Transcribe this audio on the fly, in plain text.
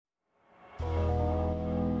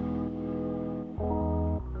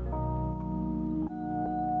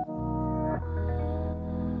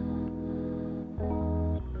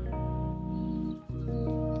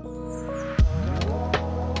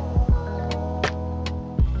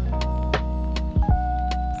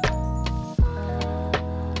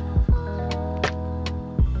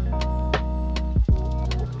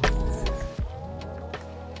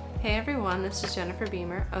everyone, this is Jennifer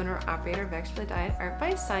Beamer, owner-operator of ExpertlyDyed Art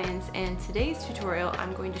by Science, and today's tutorial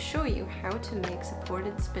I'm going to show you how to make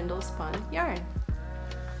supported spindle spun yarn.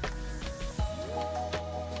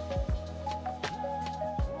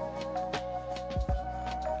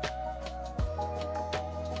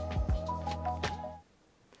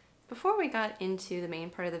 Before we got into the main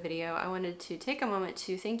part of the video, I wanted to take a moment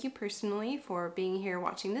to thank you personally for being here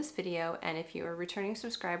watching this video, and if you're a returning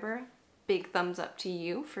subscriber, big thumbs up to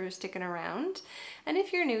you for sticking around. And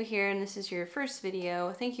if you're new here and this is your first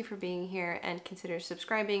video, thank you for being here and consider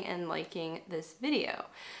subscribing and liking this video.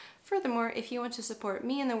 Furthermore, if you want to support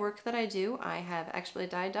me and the work that I do, I have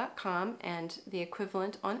ExpertlyDyed.com and the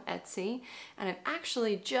equivalent on Etsy, and I've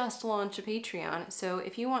actually just launched a Patreon, so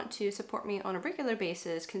if you want to support me on a regular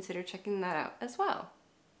basis, consider checking that out as well.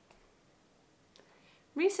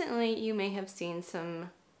 Recently, you may have seen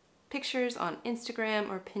some pictures on Instagram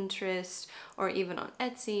or Pinterest or even on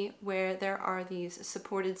Etsy where there are these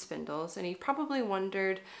supported spindles, and you've probably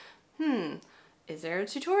wondered, is there a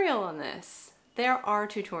tutorial on this? There are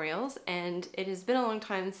tutorials, and it has been a long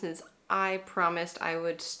time since I promised I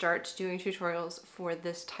would start doing tutorials for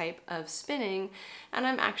this type of spinning, and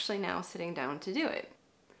I'm actually now sitting down to do it.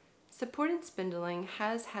 Supported spindling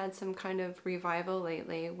has had some kind of revival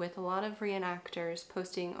lately, with a lot of reenactors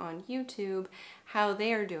posting on YouTube how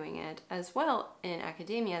they are doing it. As well, in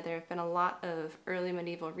academia, there have been a lot of early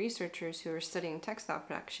medieval researchers who are studying textile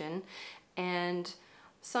production, and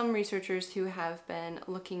some researchers who have been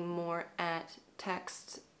looking more at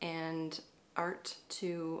text and art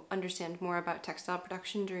to understand more about textile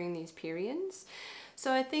production during these periods.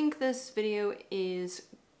 So I think this video is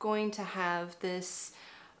going to have this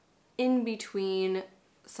in between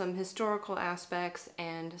some historical aspects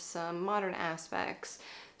and some modern aspects,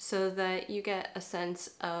 so that you get a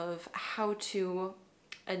sense of how to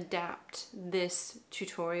adapt this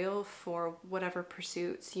tutorial for whatever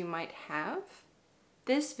pursuits you might have.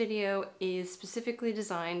 This video is specifically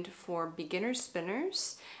designed for beginner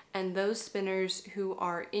spinners and those spinners who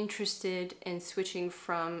are interested in switching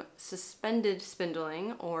from suspended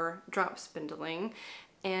spindling or drop spindling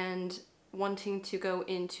and wanting to go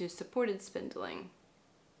into supported spindling.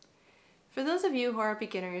 For those of you who are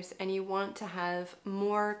beginners and you want to have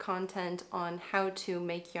more content on how to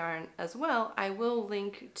make yarn as well, I will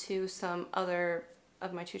link to some other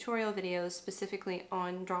of my tutorial videos specifically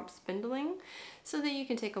on drop spindling so that you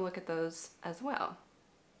can take a look at those as well.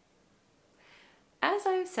 As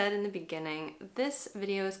I've said in the beginning, this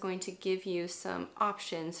video is going to give you some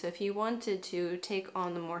options. So if you wanted to take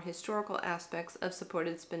on the more historical aspects of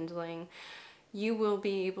supported spindling, you will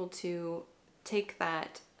be able to take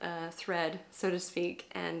that thread, so to speak,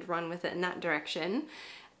 and run with it in that direction.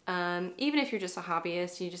 Even if you're just a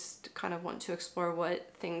hobbyist, you just kind of want to explore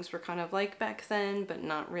what things were kind of like back then, but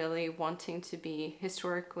not really wanting to be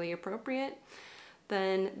historically appropriate,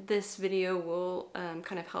 then this video will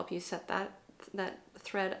kind of help you set that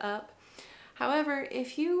thread up. However,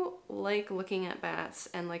 if you like looking at bats,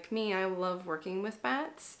 and like me, I love working with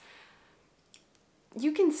bats,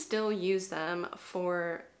 you can still use them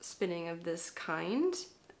for spinning of this kind.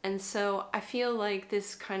 And so I feel like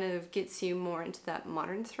this kind of gets you more into that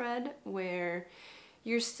modern thread where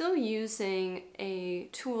you're still using a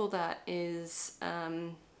tool that is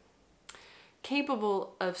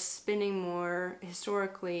capable of spinning more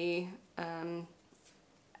historically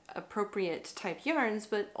appropriate type yarns,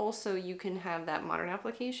 but also you can have that modern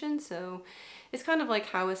application. So it's kind of like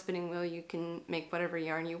how a spinning wheel, you can make whatever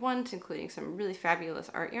yarn you want, including some really fabulous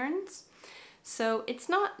art yarns. So it's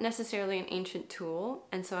not necessarily an ancient tool,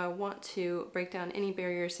 and so I want to break down any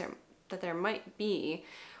barriers that there might be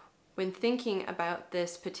when thinking about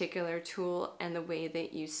this particular tool and the way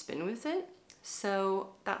that you spin with it. So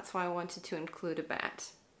that's why I wanted to include a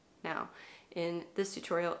bat. Now, in this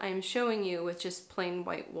tutorial, I'm showing you with just plain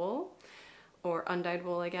white wool, or undyed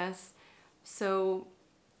wool, I guess. So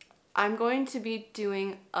I'm going to be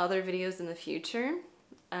doing other videos in the future,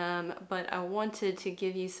 but I wanted to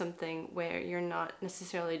give you something where you're not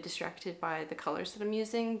necessarily distracted by the colors that I'm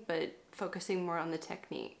using, but focusing more on the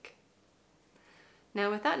technique.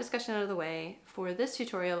 Now, with that discussion out of the way, for this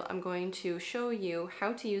tutorial, I'm going to show you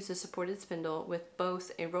how to use a supported spindle with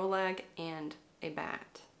both a Rolag and a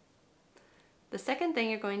bat. The second thing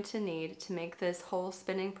you're going to need to make this whole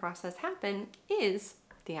spinning process happen is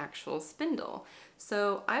the actual spindle.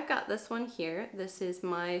 So I've got this one here. This is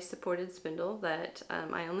my supported spindle that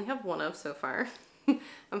I only have one of so far.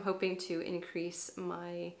 I'm hoping to increase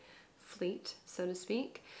my fleet, so to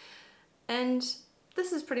speak. And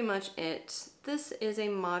this is pretty much it. This is a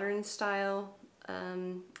modern style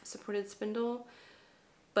supported spindle,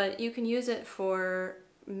 but you can use it for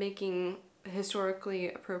making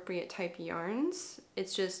historically appropriate type yarns.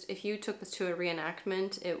 It's just if you took this to a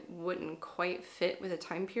reenactment, it wouldn't quite fit with a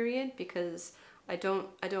time period, because I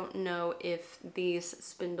don't know if these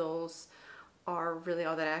spindles are really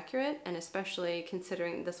all that accurate, and especially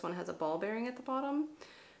considering this one has a ball bearing at the bottom.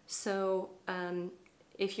 So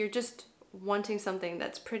if you're just wanting something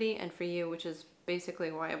that's pretty and for you, which is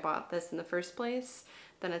basically why I bought this in the first place,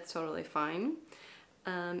 then it's totally fine.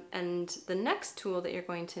 And the next tool that you're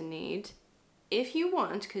going to need, if you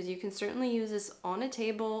want, because you can certainly use this on a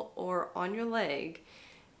table or on your leg,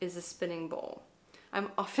 is a spinning bowl.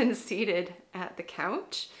 I'm often seated at the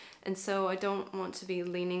couch, and so I don't want to be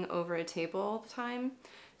leaning over a table all the time.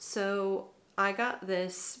 So I got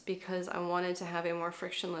this because I wanted to have a more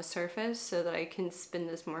frictionless surface so that I can spin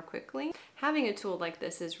this more quickly. Having a tool like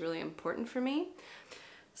this is really important for me.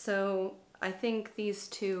 So I think these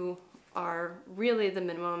two are really the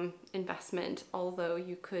minimum investment, although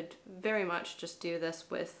you could very much just do this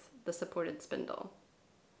with the supported spindle.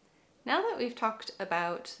 Now that we've talked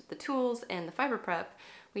about the tools and the fiber prep,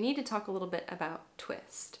 we need to talk a little bit about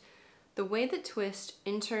twist. The way that twist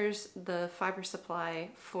enters the fiber supply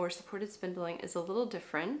for supported spindling is a little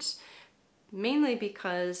different, mainly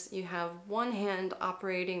because you have one hand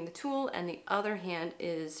operating the tool and the other hand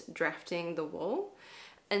is drafting the wool.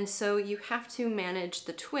 And so you have to manage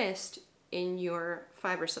the twist in your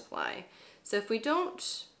fiber supply. So if we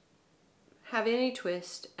don't have any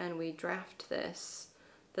twist and we draft this,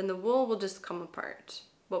 then the wool will just come apart.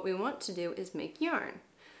 What we want to do is make yarn.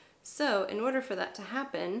 So in order for that to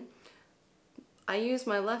happen, I use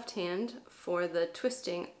my left hand for the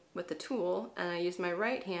twisting with the tool, and I use my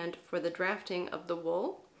right hand for the drafting of the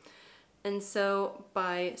wool. And so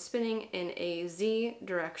by spinning in a Z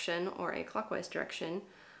direction or a clockwise direction,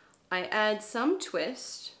 I add some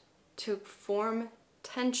twist to form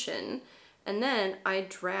tension, and then I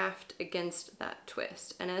draft against that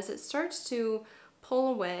twist. And as it starts to pull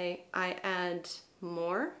away, I add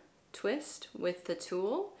more twist with the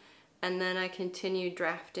tool, and then I continue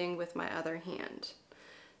drafting with my other hand.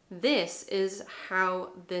 This is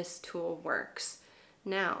how this tool works.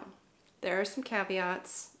 Now, there are some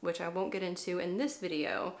caveats, which I won't get into in this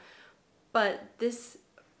video, but this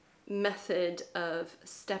method of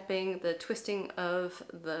stepping the twisting of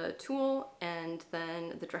the tool and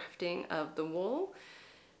then the drafting of the wool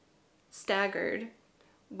staggered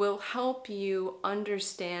will help you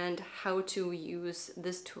understand how to use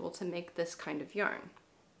this tool to make this kind of yarn.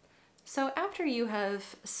 So after you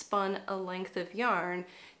have spun a length of yarn,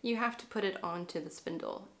 you have to put it onto the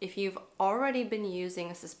spindle. If you've already been using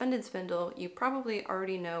a suspended spindle, you probably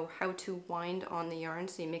already know how to wind on the yarn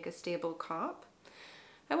so you make a stable cop.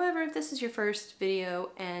 However, if this is your first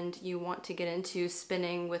video and you want to get into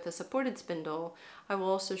spinning with a supported spindle, I will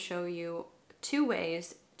also show you 2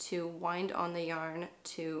 ways to wind on the yarn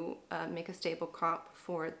to make a stable cop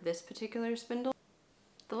for this particular spindle.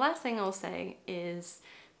 The last thing I'll say is,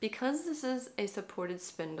 because this is a supported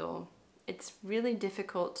spindle, it's really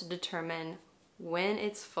difficult to determine when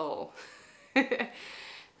it's full.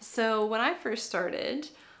 So when I first started,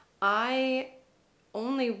 I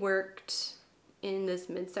only worked in this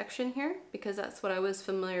midsection here because that's what I was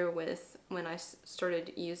familiar with when I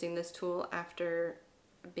started using this tool after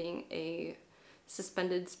being a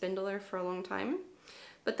suspended spindler for a long time.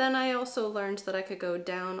 But then I also learned that I could go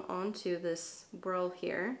down onto this whirl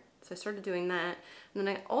here. So I started doing that. And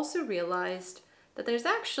then I also realized that there's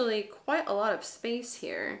actually quite a lot of space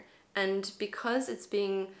here. And because it's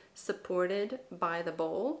being supported by the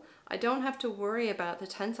bowl, I don't have to worry about the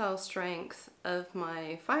tensile strength of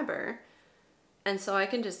my fiber. And so I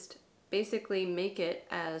can just basically make it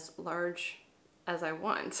as large as I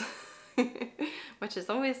want, which is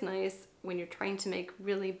always nice when you're trying to make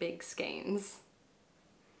really big skeins.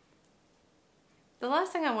 The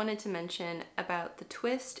last thing I wanted to mention about the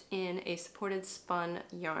twist in a supported spun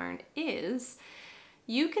yarn is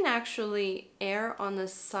you can actually err on the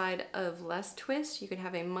side of less twist. You can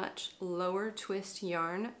have a much lower twist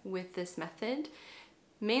yarn with this method,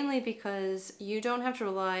 mainly because you don't have to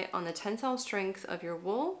rely on the tensile strength of your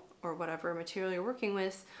wool or whatever material you're working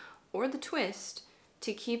with or the twist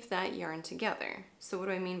to keep that yarn together. So what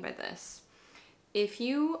do I mean by this? If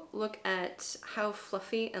you look at how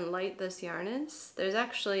fluffy and light this yarn is, there's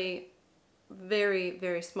actually very,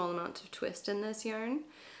 very small amount of twist in this yarn,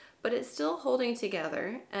 but it's still holding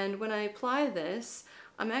together. And when I apply this,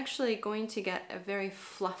 I'm actually going to get a very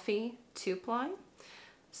fluffy 2-ply.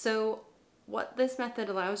 So what this method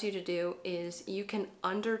allows you to do is you can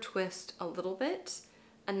under twist a little bit,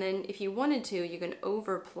 and then if you wanted to, you can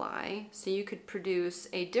over ply, so you could produce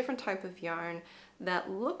a different type of yarn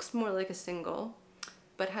that looks more like a single,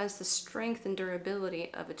 but has the strength and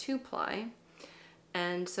durability of a 2-ply.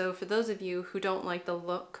 And so for those of you who don't like the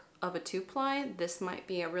look of a 2-ply, this might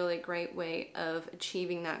be a really great way of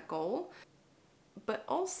achieving that goal. But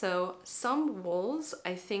also, some wools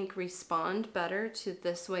I think respond better to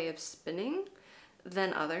this way of spinning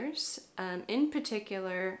than others. In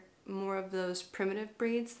particular, more of those primitive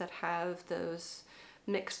breeds that have those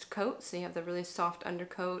mixed coats. So you have the really soft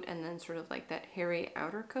undercoat and then sort of like that hairy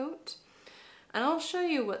outer coat. And I'll show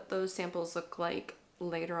you what those samples look like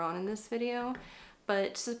later on in this video.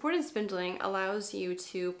 But supported spindling allows you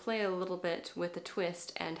to play a little bit with the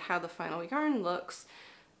twist and how the final yarn looks,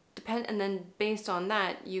 and then based on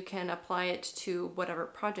that, you can apply it to whatever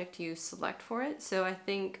project you select for it. So I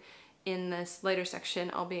think in this later section,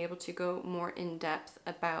 I'll be able to go more in depth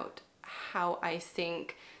about how I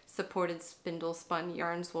think supported spindle spun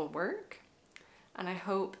yarns will work. And I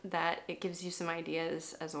hope that it gives you some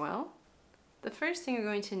ideas as well. The first thing you're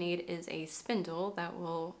going to need is a spindle that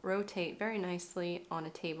will rotate very nicely on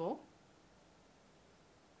a table.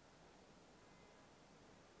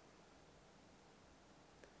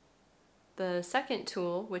 The second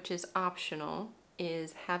tool, which is optional,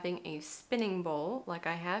 is having a spinning bowl like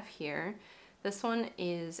I have here. This one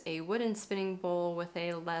is a wooden spinning bowl with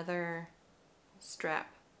a leather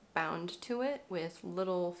strap bound to it with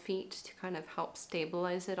little feet to kind of help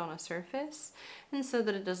stabilize it on a surface and so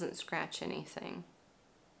that it doesn't scratch anything.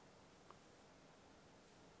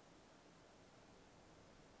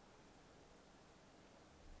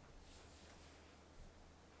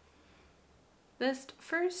 This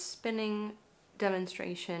first spinning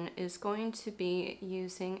demonstration is going to be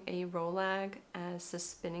using a Rolag as the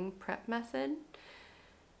spinning prep method.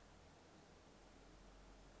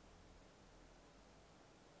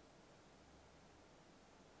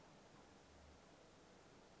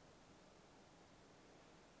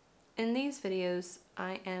 In these videos,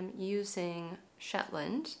 I am using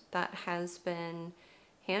Shetland that has been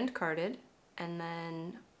hand carded and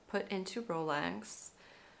then put into Rolags.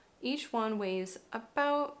 Each one weighs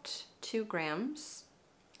about 2 grams,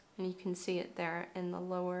 and you can see it there in the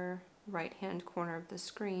lower right-hand corner of the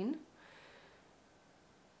screen.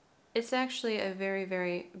 It's actually a very,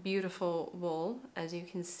 very beautiful wool, as you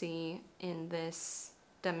can see in this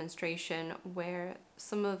demonstration, where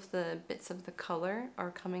some of the bits of the color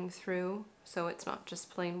are coming through, so it's not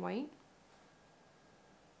just plain white.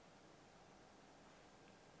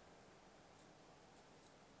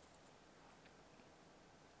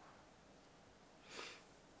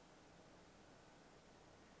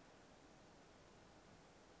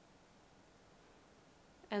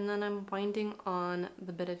 And then I'm winding on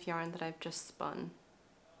the bit of yarn that I've just spun.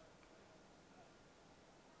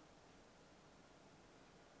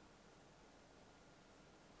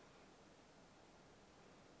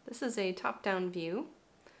 This is a top-down view.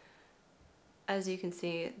 As you can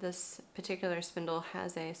see, this particular spindle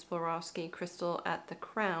has a Swarovski crystal at the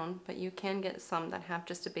crown, but you can get some that have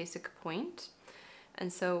just a basic point.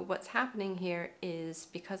 And so what's happening here is,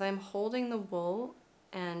 because I'm holding the wool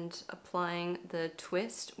and applying the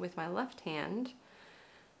twist with my left hand,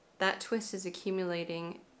 that twist is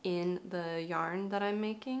accumulating in the yarn that I'm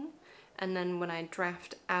making. And then when I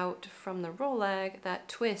draft out from the Rolag, that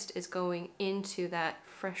twist is going into that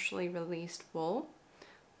freshly released wool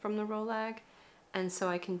from the Rolag. And so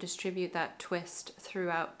I can distribute that twist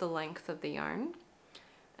throughout the length of the yarn.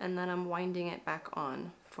 And then I'm winding it back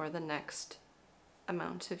on for the next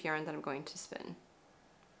amount of yarn that I'm going to spin.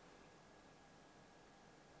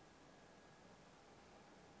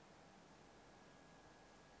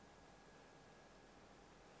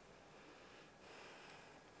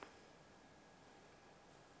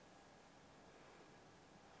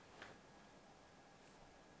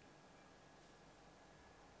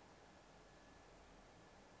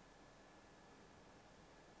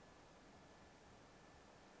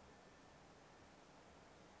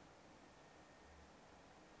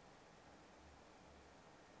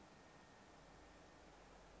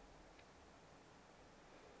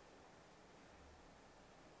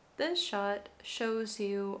 This shot shows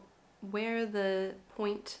you where the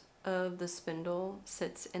point of the spindle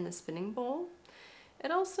sits in the spinning bowl.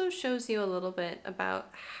 It also shows you a little bit about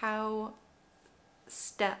how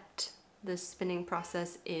stepped the spinning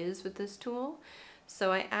process is with this tool.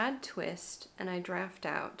 So I add twist and I draft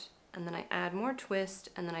out, and then I add more twist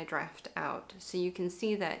and then I draft out. So you can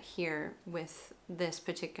see that here with this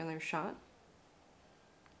particular shot.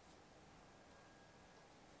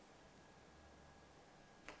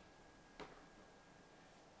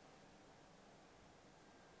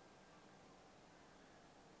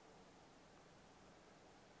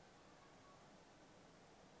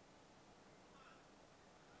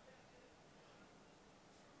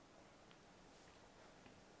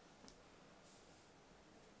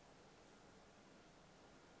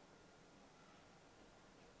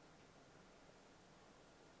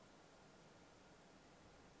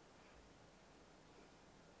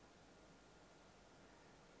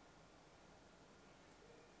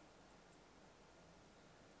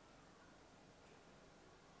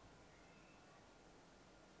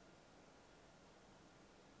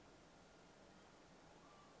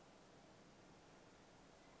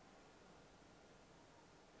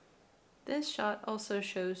 This shot also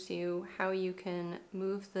shows you how you can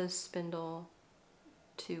move the spindle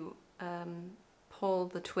to pull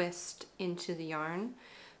the twist into the yarn.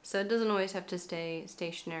 So it doesn't always have to stay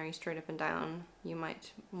stationary straight up and down. You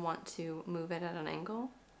might want to move it at an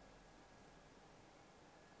angle.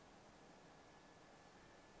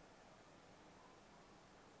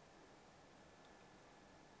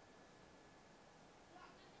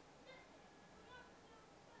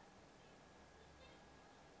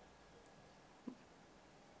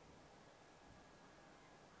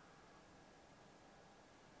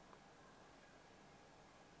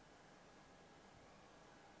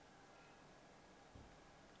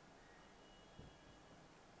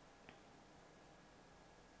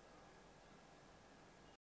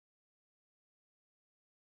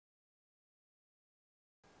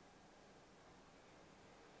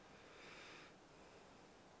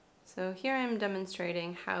 So here I'm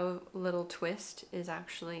demonstrating how little twist is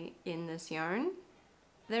actually in this yarn.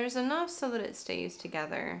 There's enough so that it stays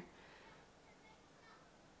together,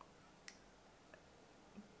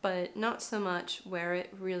 but not so much where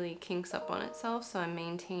it really kinks up on itself, so I'm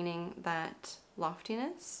maintaining that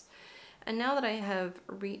loftiness. And now that I have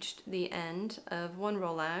reached the end of one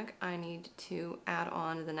rolag, I need to add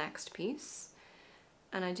on the next piece.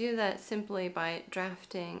 And I do that simply by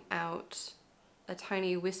drafting out a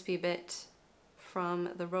tiny wispy bit from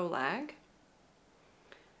the rolag,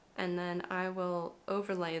 and then I will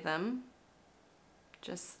overlay them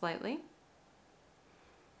just slightly.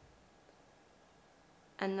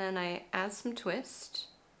 And then I add some twist,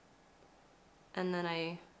 and then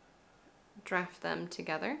I draft them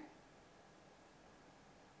together.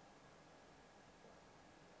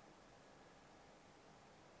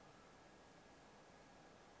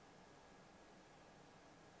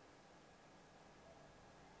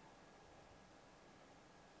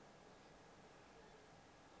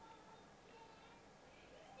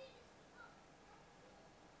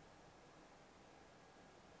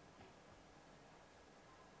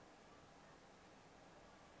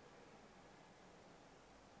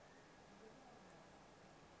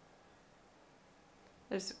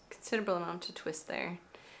 There's a considerable amount of twist there. And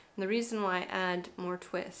the reason why I add more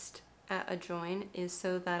twist at a join is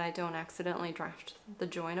so that I don't accidentally draft the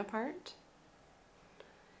join apart.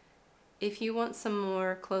 If you want some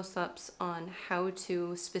more close-ups on how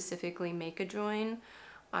to specifically make a join,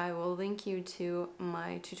 I will link you to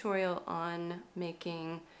my tutorial on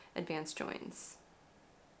making advanced joins.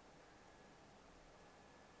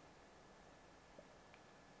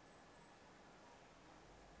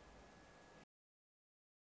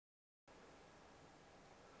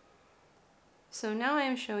 So now I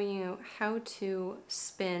am showing you how to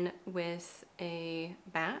spin with a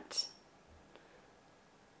bat.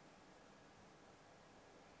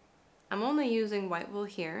 I'm only using white wool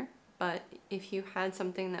here, but if you had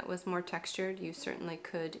something that was more textured, you certainly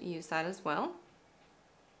could use that as well.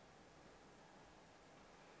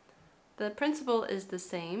 The principle is the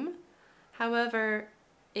same. However,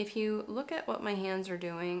 if you look at what my hands are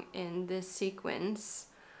doing in this sequence,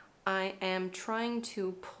 I am trying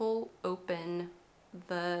to pull open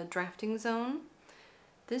the drafting zone.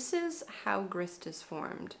 This is how grist is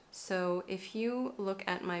formed. So if you look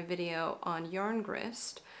at my video on yarn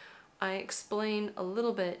grist, I explain a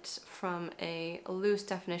little bit from a loose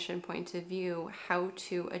definition point of view how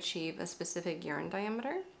to achieve a specific yarn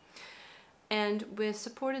diameter. And with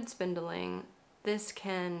supported spindling, this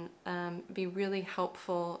can be really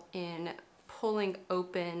helpful in pulling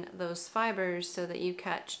open those fibers so that you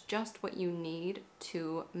catch just what you need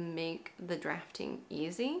to make the drafting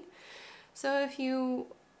easy. So if you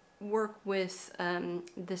work with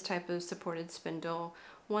this type of supported spindle,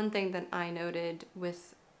 one thing that I noted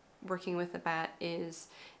with working with the bat is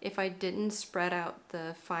if I didn't spread out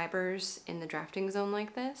the fibers in the drafting zone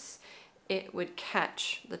like this, it would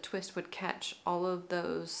catch, the twist would catch all of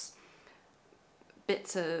those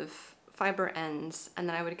bits of fiber ends, and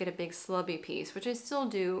then I would get a big slubby piece, which I still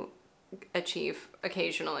do achieve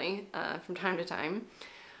occasionally from time to time.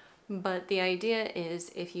 But the idea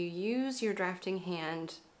is if you use your drafting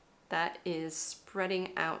hand that is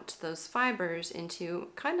spreading out those fibers into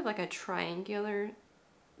kind of like a triangular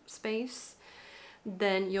space,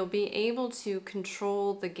 then you'll be able to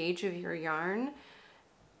control the gauge of your yarn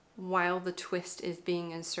while the twist is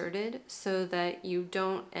being inserted, so that you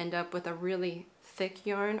don't end up with a really thick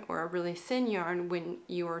yarn or a really thin yarn when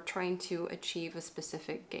you are trying to achieve a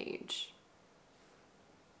specific gauge.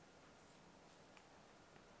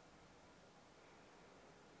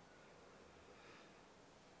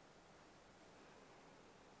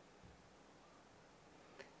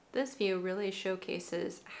 This view really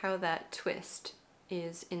showcases how that twist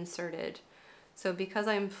is inserted. So because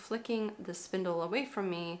I'm flicking the spindle away from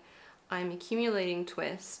me, I'm accumulating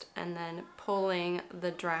twist and then pulling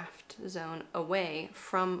the draft zone away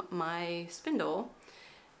from my spindle,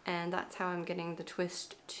 and that's how I'm getting the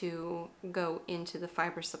twist to go into the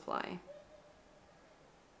fiber supply.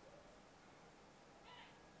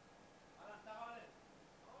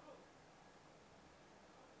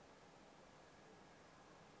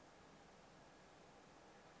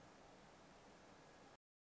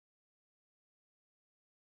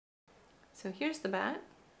 So here's the bat.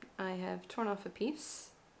 I have torn off a piece,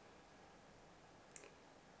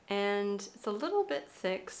 and it's a little bit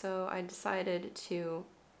thick, so I decided to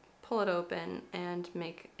pull it open and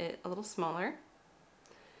make it a little smaller.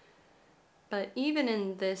 But even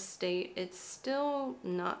in this state, it's still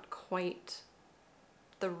not quite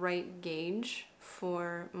the right gauge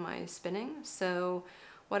for my spinning. So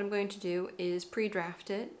what I'm going to do is pre-draft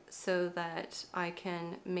it so that I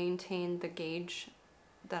can maintain the gauge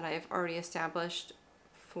that I've already established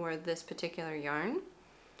for this particular yarn.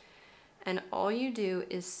 And all you do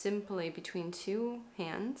is simply, between two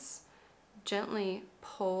hands, gently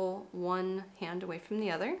pull one hand away from the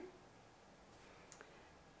other,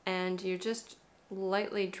 and you're just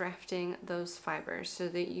lightly drafting those fibers so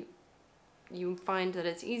that you find that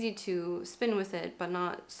it's easy to spin with it, but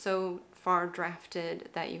not so far drafted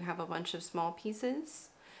that you have a bunch of small pieces.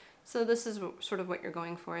 So this is sort of what you're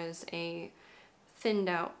going for, is a thinned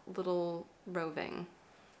out little roving.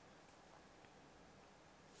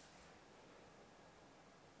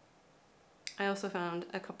 I also found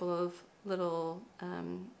a couple of little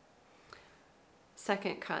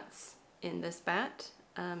second cuts in this bat,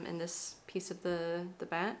 in this piece of the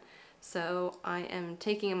bat. So I am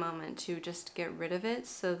taking a moment to just get rid of it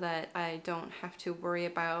so that I don't have to worry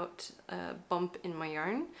about a bump in my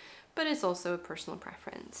yarn, but it's also a personal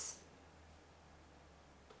preference.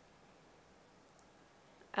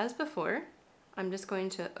 As before, I'm just going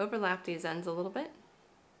to overlap these ends a little bit,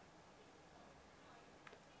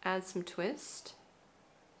 add some twist,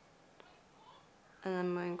 and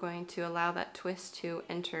then I'm going to allow that twist to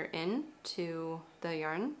enter into the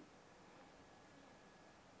yarn.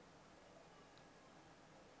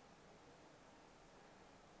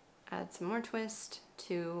 Add some more twist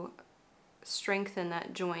to strengthen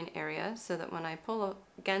that join area so that when I pull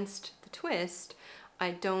against the twist,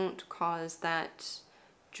 I don't cause that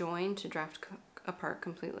join to draft apart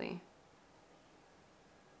completely.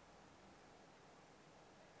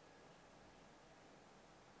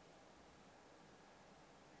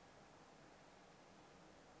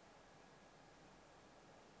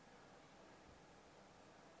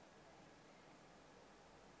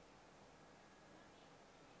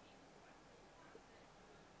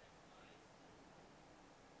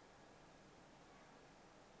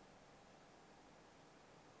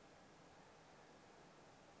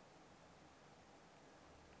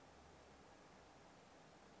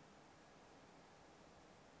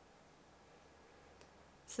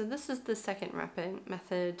 So this is the second wrapping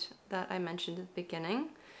method that I mentioned at the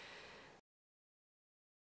beginning.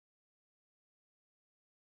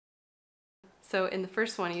 So in the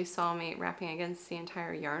first one you saw me wrapping against the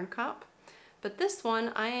entire yarn cop, but this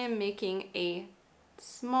one I am making a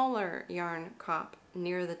smaller yarn cop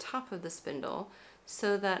near the top of the spindle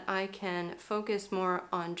so that I can focus more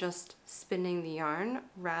on just spinning the yarn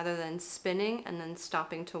rather than spinning and then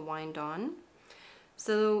stopping to wind on.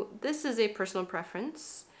 So this is a personal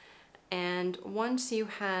preference, and once you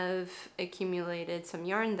have accumulated some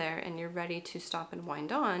yarn there and you're ready to stop and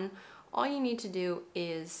wind on, all you need to do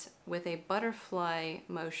is, with a butterfly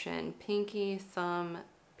motion, pinky, thumb,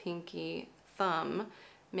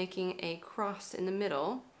 making a cross in the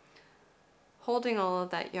middle, holding all of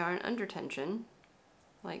that yarn under tension,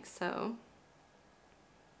 like so.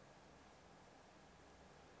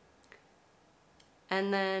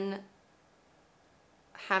 And then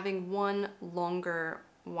having one longer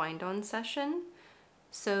wind-on session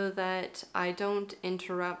so that I don't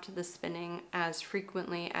interrupt the spinning as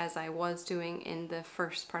frequently as I was doing in the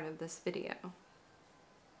first part of this video.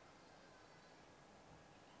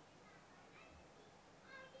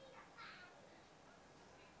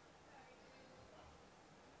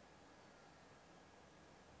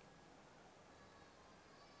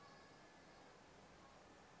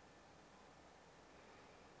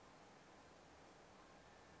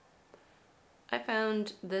 I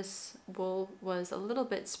found this wool was a little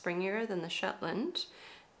bit springier than the Shetland,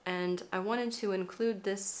 and I wanted to include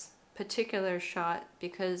this particular shot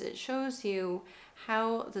because it shows you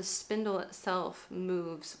how the spindle itself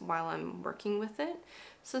moves while I'm working with it.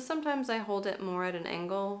 So sometimes I hold it more at an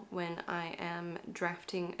angle when I am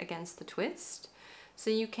drafting against the twist. So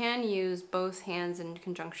you can use both hands in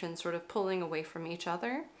conjunction, sort of pulling away from each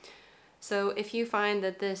other. So if you find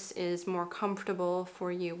that this is more comfortable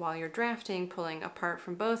for you while you're drafting, pulling apart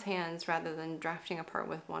from both hands rather than drafting apart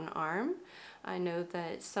with one arm, I know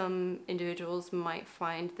that some individuals might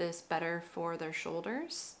find this better for their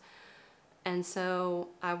shoulders. And so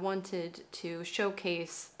I wanted to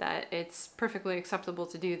showcase that it's perfectly acceptable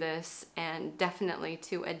to do this, and definitely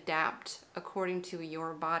to adapt according to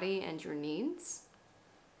your body and your needs.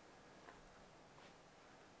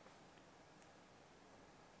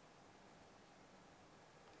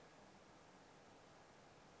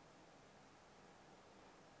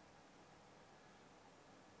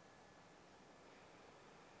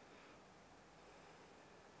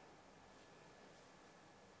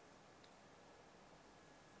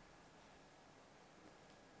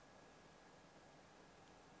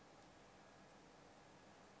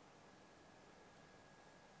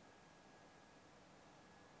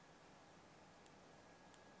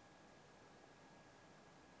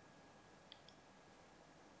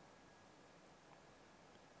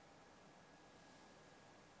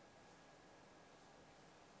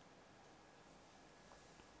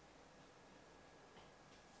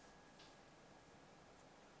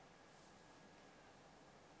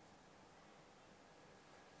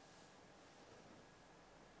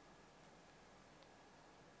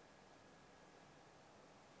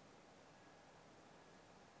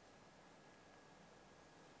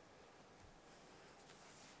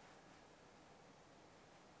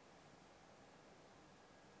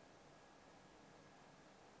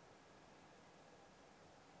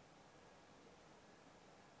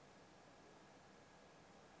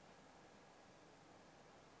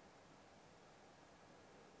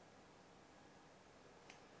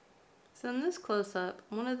 So in this close-up,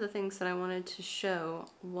 one of the things that I wanted to show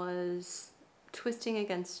was twisting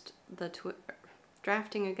against the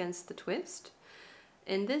drafting against the twist.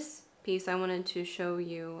 In this piece, I wanted to show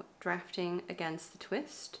you drafting against the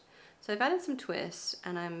twist. So I've added some twists,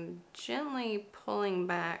 and I'm gently pulling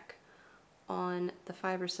back on the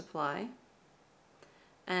fiber supply.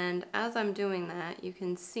 And as I'm doing that, you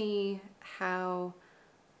can see how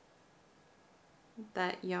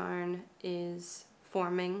that yarn is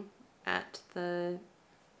forming at the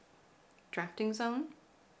drafting zone.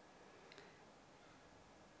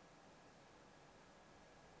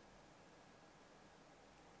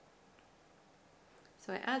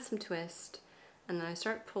 So I add some twist, and then I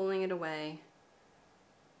start pulling it away.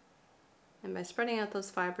 And by spreading out those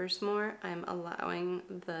fibers more, I'm allowing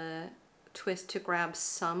the twist to grab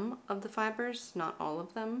some of the fibers, not all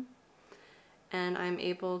of them. And I'm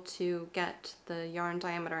able to get the yarn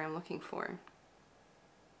diameter I'm looking for.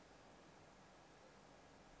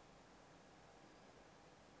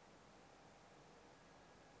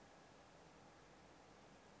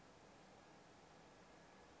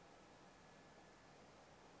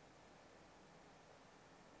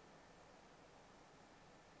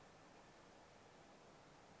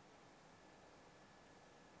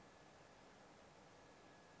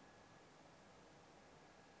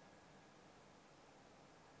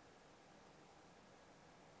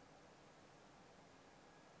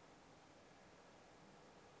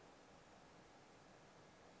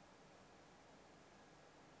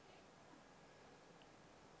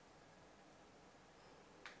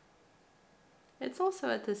 It's also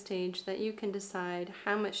at this stage that you can decide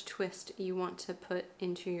how much twist you want to put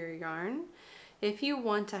into your yarn. If you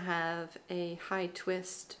want to have a high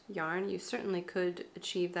twist yarn, you certainly could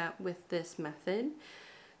achieve that with this method.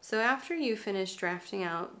 So after you finish drafting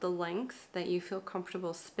out the length that you feel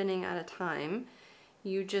comfortable spinning at a time,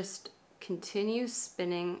 you just continue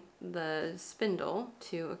spinning the spindle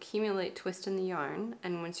to accumulate twist in the yarn,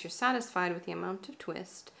 and once you're satisfied with the amount of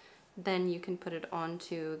twist, then you can put it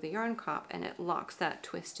onto the yarn cop and it locks that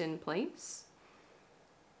twist in place.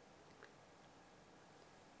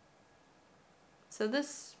 So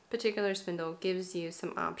this particular spindle gives you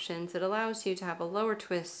some options. It allows you to have a lower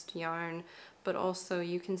twist yarn, but also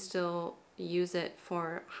you can still use it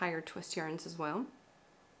for higher twist yarns as well.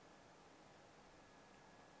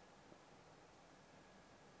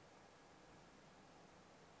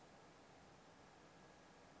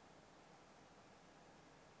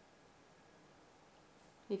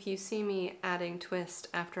 If you see me adding twist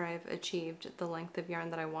after I've achieved the length of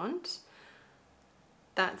yarn that I want,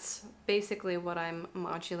 that's basically what I'm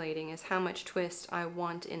modulating, is how much twist I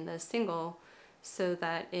want in the single so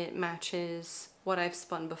that it matches what I've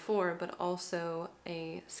spun before, but also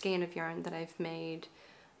a skein of yarn that I've made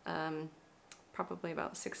probably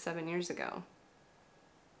about 6-7 years ago.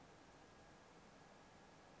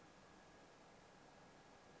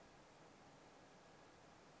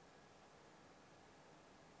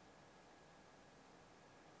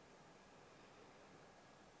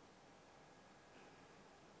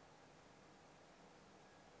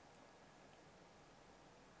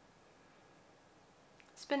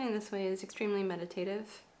 Spinning this way is extremely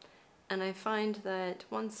meditative, and I find that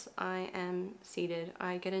once I am seated,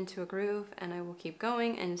 I get into a groove and I will keep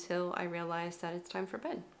going until I realize that it's time for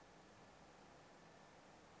bed.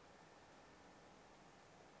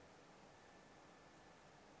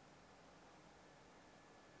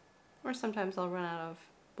 Or sometimes I'll run out of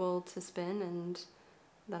wool to spin and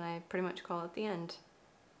then I pretty much call it the end.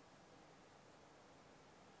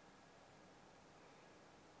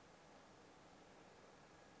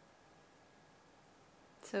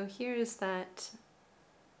 So here's that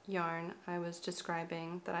yarn I was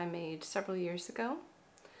describing that I made several years ago.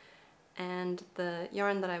 And the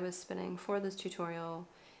yarn that I was spinning for this tutorial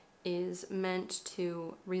is meant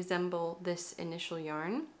to resemble this initial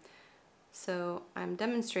yarn. So I'm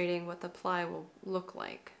demonstrating what the ply will look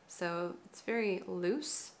like. So it's very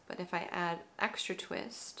loose, but if I add extra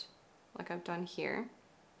twist, like I've done here,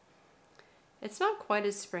 it's not quite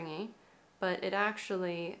as springy, but it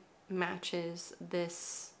actually matches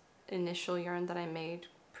this initial yarn that I made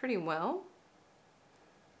pretty well.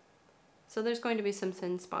 So there's going to be some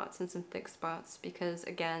thin spots and some thick spots because,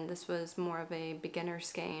 again, this was more of a beginner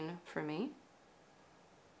skein for me.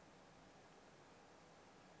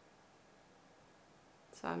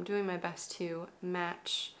 So I'm doing my best to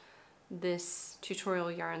match this tutorial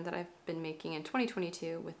yarn that I've been making in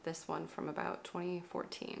 2022 with this one from about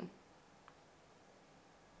 2014.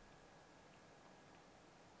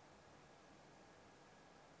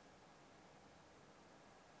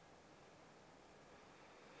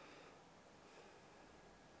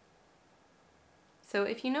 So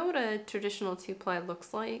if you know what a traditional two-ply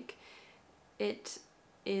looks like, it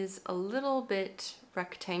is a little bit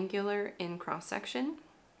rectangular in cross-section,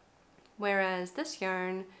 whereas this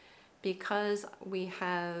yarn, because we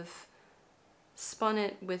have spun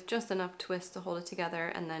it with just enough twist to hold it together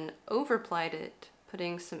and then over-plied it,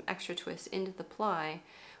 putting some extra twist into the ply,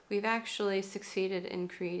 we've actually succeeded in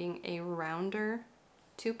creating a rounder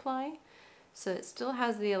two-ply. So it still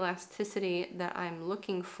has the elasticity that I'm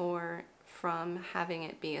looking for from having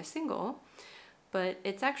it be a single, but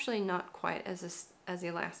it's actually not quite as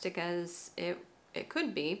elastic as it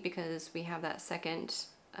could be because we have that second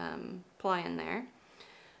ply in there.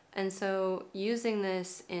 And so using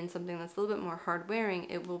this in something that's a little bit more hard wearing,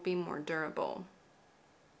 it will be more durable.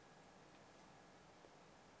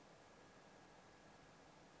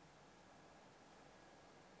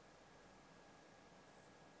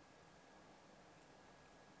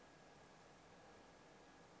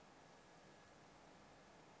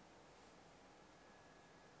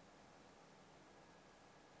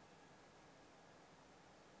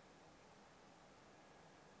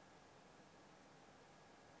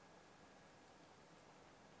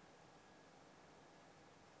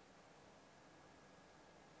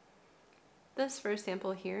 This first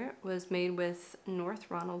sample here was made with North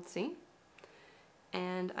Ronaldsy,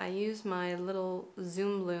 and I used my little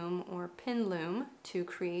zoom loom or pin loom to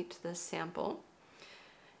create this sample.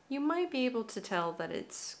 You might be able to tell that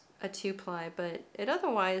it's a two-ply, but it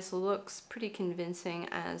otherwise looks pretty convincing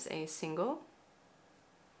as a single,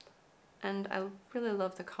 and I really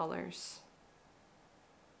love the colors.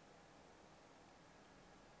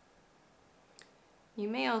 You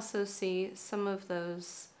may also see some of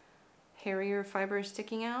those hairier fibers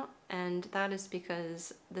sticking out, and that is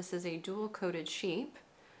because this is a dual coated sheep,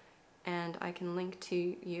 and I can link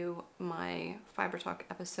to you my Fiber Talk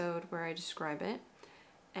episode where I describe it,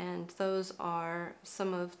 and those are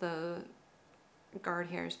some of the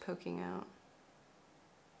guard hairs poking out.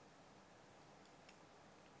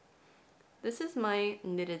 This is my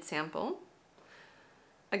knitted sample.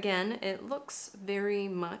 Again, it looks very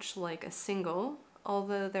much like a single,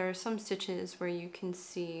 although there are some stitches where you can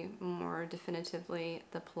see more definitively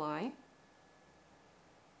the ply.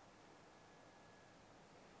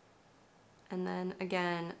 And then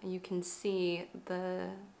again, you can see the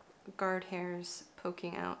guard hairs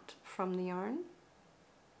poking out from the yarn.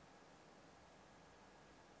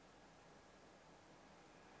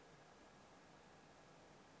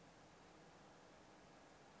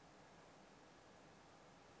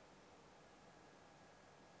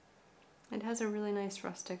 It has a really nice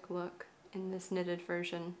rustic look in this knitted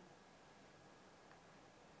version.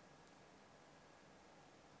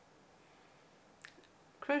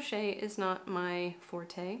 Crochet is not my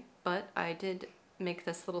forte, but I did make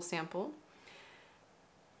this little sample.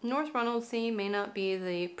 North Ronaldsy may not be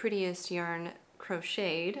the prettiest yarn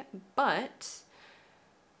crocheted, but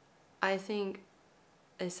I think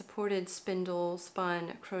a supported spindle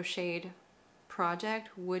spun crocheted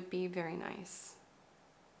project would be very nice.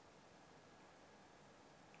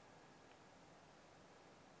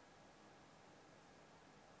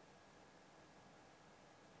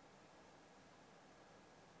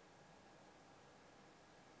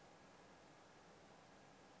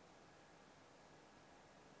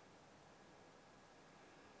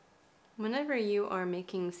 Whenever you are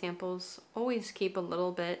making samples, always keep a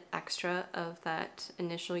little bit extra of that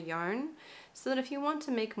initial yarn so that if you want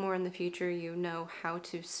to make more in the future, you know how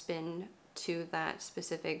to spin to that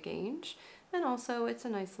specific gauge. And also it's a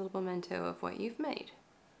nice little memento of what you've made.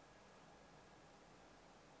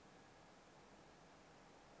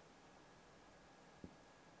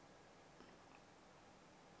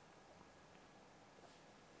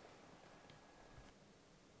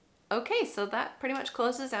 Okay, so that pretty much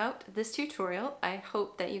closes out this tutorial. I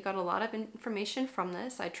hope that you got a lot of information from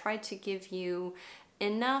this. I tried to give you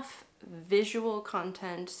enough visual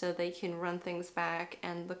content so that you can run things back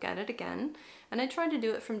and look at it again. And I tried to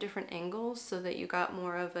do it from different angles so that you got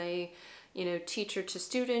more of a, teacher to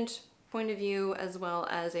student point of view as well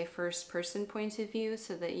as a first person point of view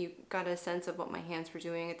so that you got a sense of what my hands were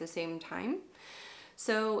doing at the same time.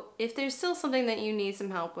 So if there's still something that you need some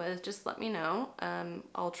help with, just let me know.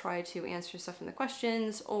 I'll try to answer stuff in the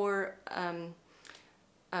questions or,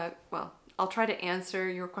 I'll try to answer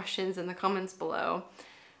your questions in the comments below.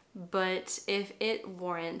 But if it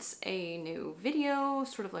warrants a new video,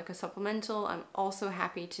 sort of like a supplemental, I'm also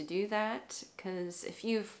happy to do that, because if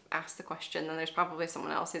you've asked the question, then there's probably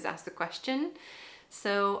someone else who's asked the question.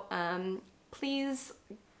 So please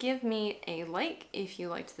give me a like if you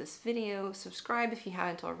liked this video, subscribe if you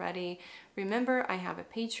haven't already. Remember, I have a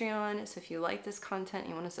Patreon, so if you like this content and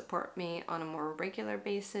you want to support me on a more regular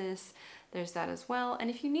basis, there's that as well. And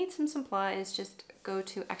if you need some supplies, just go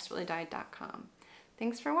to ExpertlyDyed.com.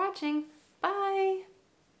 Thanks for watching. Bye!